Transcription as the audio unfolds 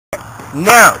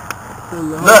Now,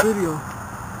 look,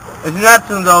 it's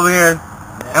NeptOOns over here,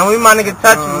 and we my nigga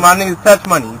TOUCHMONEY. You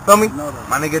feel me?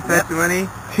 My nigga TOUCHMONEY.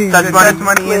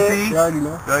 TOUCHMONEY ENT. You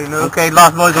already know. Okay,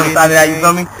 Lost Boys on the side of that. You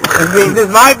feel me? This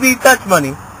might be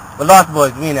TOUCHMONEY, but Lost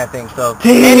Boys mean that thing. So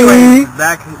anyway,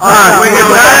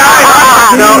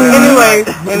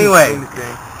 anyway.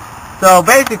 So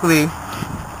basically,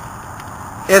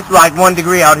 it's like 1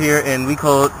 degree out here, and we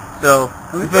cold. So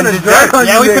we finna jerk.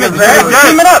 Yeah, we finna jerk.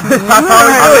 Team it up.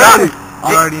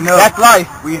 I already know. That's life.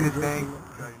 We in this thing.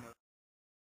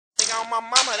 On my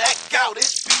mama, that gout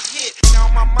is be hit. On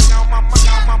my mama, that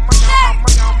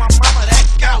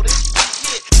gout is be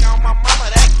hit. On my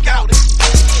mama, that gout is be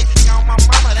hit. On my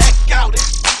mama, that gout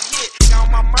is be hit. On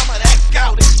my mama, that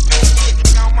gout is be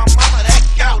hit. On my mama, that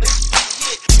gout is be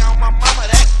hit. On my mama,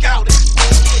 that gout is be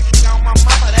hit. On my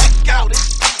mama, that gout is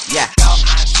be hit. Yeah.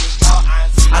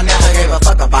 I never gave a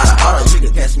fuck about a auto. You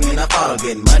can catch me in a photo.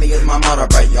 Getting money is my motto,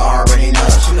 but you already know.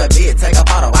 Shoot a bid, take a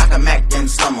photo. I can Mac in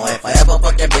summer. If I ever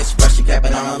fuck that bitch, brush you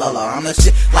capping on a low. I'm the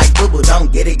shit like boo-boo.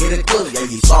 Don't get it cool. Yeah,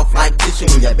 you soft like tissue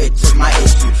when your bitch is my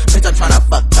issue. Bitch, I'm tryna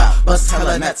fuck up. Bust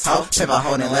hella nuts, hoe. Pip a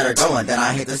hoe and let her go, and then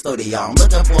I hit the studio. I'm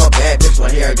looking for a bad bitch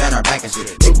with hair down her back and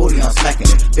shit. Big booty, I'm smacking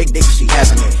it. Big dick, she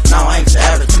having it. Now I ain't the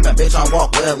average human bitch. I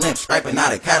walk with a limp, scraping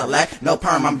out a Cadillac. No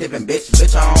perm, I'm dipping bitch.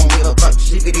 Bitch, I don't give a fuck.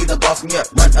 She could either boss me up,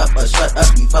 run up, or shut up.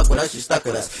 You fuck with us, you stuck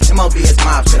with us. MOB is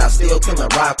mob shit. I still kill her,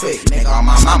 ride quick. Nigga, on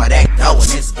my mama, that go and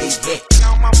this be hit.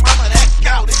 On my mama, that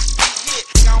gout is be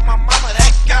hit. On my mama,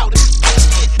 that gout is be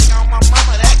hit. On my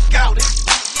mama, that gout is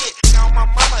be hit. On my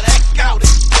mama, that gout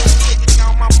is be hit.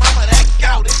 On my mama, that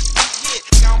gout is be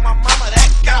hit. On my mama,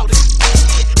 that gout is be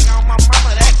hit. On my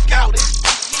mama, that gout is be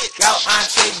hit.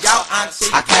 Yo,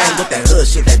 auntie. I came with that hood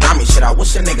shit, that dummy shit. I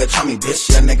wish a nigga try me, bitch.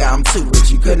 Yeah, nigga, I'm too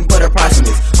rich. You couldn't put a price on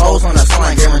this. Hoes on the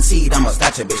sign, guaranteed I'ma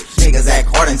snatch a bitch. Niggas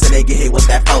act hard until they get hit with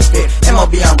that faux fit.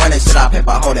 MOB, I'm running shit. I pimp,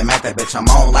 I hold and Mac that bitch. I'm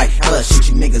on like hella shit.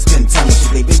 You niggas couldn't tell me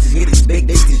shit. They bitches get these big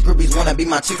dicks. These groupies wanna be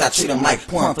my chicks. I treat them like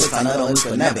porn flicks. I know those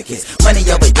who never kiss. Money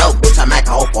over dope, bitch. I Mac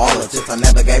all for all the chicks. I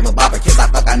never gave a bop a kiss. I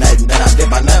fuck, I nothing. Then I dip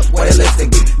my nut. What it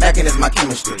lipstick be? Mackin' is my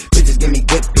chemistry. Bitches give me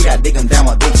good P. I dig them down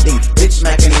with big D. Bitch,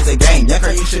 Mackin' is a game.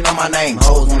 Younger, you should know my name.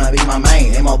 Hoes wanna be my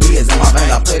main. MOB is in my vein.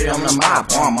 I put it on the mob.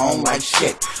 I'm on like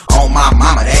shit. On my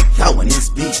mama, that go and this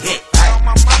be hit. On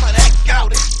my mama, that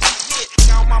gout is be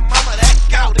hit. On my mama, that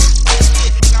gout is be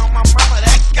hit. On my mama,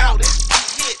 that gout is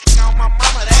be hit. On my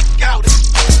mama, that gout is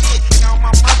be hit. On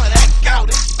my mama, that gout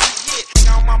is be hit.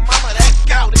 On my mama, that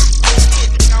gout is be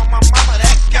hit. On my mama,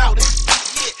 that gout is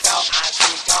be hit.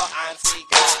 Go auntie.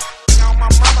 On my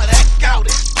mama, that gout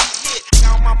is be hit.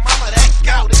 On my mama, that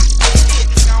gout is be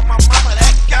hit. On my mama,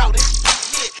 that gout is be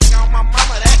hit. On my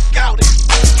mama, that gout is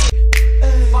be hit.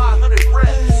 500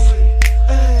 reps.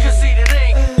 Conceited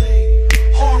ink.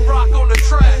 Hard rock on the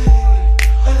track.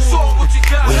 So what you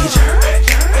got? We jerk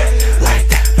like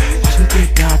that. Watch me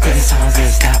get down to the sounds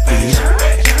and stop. We jerk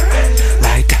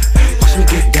like that. Watch me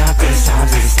get down to the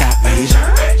sounds and stop. We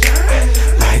jerk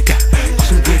like that.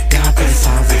 Watch me get down to the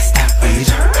sounds and stop. We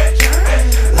jerk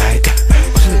like that.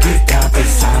 Watch me get down to the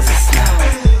sounds and stop.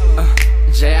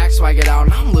 J-Ax swag it out,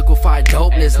 and I'm liquefied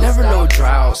dopeness, never no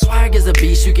drought. Swag is a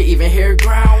beast, you can even hear it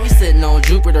growl. We sitting on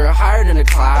Jupiter, higher than the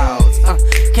clouds.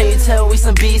 Can you tell we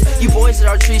some beasts? You boys at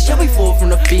our trees, shall be full from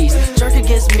the feast. Jerk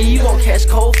against me, you gon' catch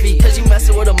cold feet, cause you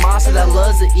messin' with a monster that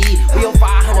loves to eat. We on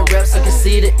 500 reps, I can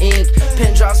see the ink.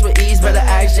 Pin drops with ease, better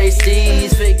ask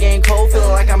JC's. Fit game cold, feeling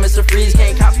like I'm Mr. Freeze.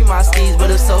 Can't copy my steeds, but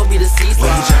if so, be the sea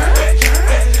slide. We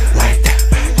jerk like that.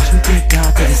 Watch me get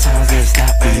down to the sounds and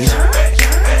stop. We jerk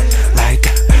like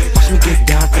that. Watch me get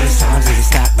down to the sounds and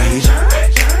stop. We jerk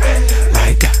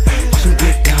like that. Watch me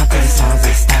get down to the sounds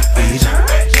and stop. We jerk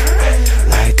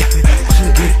like that. Watch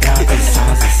me get down to the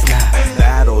sounds and stop.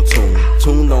 Battle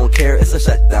tune don't care. It's a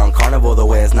shutdown carnival. The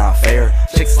way it's not fair.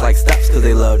 Chicks like steps cause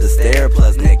they love to stare.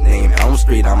 Plus nickname Elm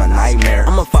Street, I'm a nightmare.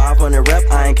 I'm a 500 rep,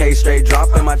 INK straight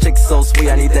dropping. My chick's so sweet,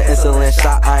 I need the insulin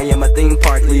shot. I am a theme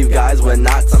park, leave guys with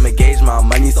knots. I'ma gauge my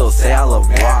money, so say I love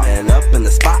rock. And up in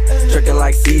the spot, tricking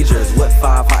like seizures. With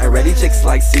 5 hot and ready chicks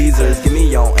like Caesars. Give me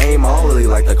your aim, I don't really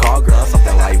like the call girl.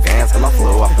 Something like Vance, cause I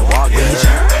flow off the wall, girl. We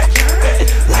jerk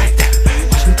like that.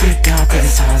 Watch me get down to the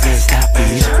sounds and stop.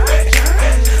 We jerk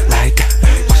like that.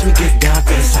 Watch me get down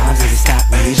to the sounds and stop.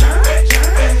 We jerk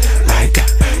like that.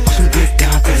 Watch me get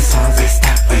down to the sounds and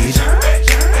stop. We jerk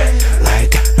like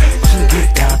that. Watch me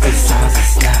get down to the sounds and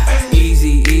stop.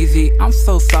 Easy, I'm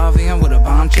so sorry, I'm with a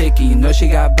bomb chicky, you know she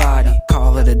got body.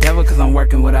 Call her the devil cause I'm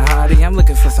working with a hottie. I'm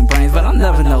looking for some brains, but I'm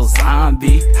never no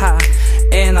zombie. Ha,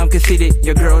 and I'm conceited,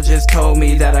 your girl just told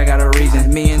me that I got a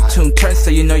reason. Me and Toon turned,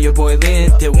 so you know your boy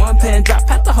Lynn did one pin drop,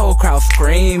 had the whole crowd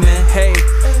screaming. Hey,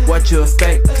 what you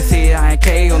expect. Cause see, I ain't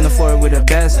K on the floor with the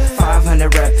best.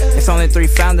 500 rep, it's only 3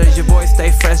 founders. Your boy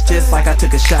stay fresh just like I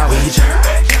took a shower. We jerk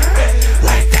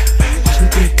like that. Watch me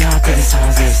get down to the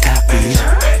songs and stop. We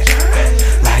jerk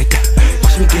like that.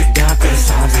 Watch me get down to the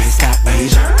songs and stop.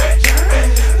 We jerk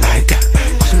like that.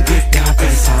 Watch me get down to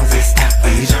the songs and stop.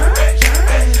 We jerk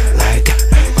like that.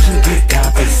 Watch me get down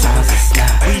to the songs and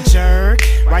stop. We jerk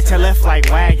right to left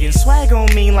like wagons. Swag on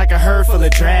me like a herd full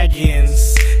of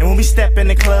dragons. And when we step in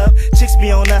the club, chicks be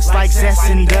on us like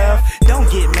Zest and Dove. Don't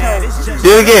get mad, it's just...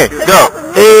 Do it again.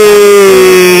 Go.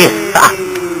 Hey.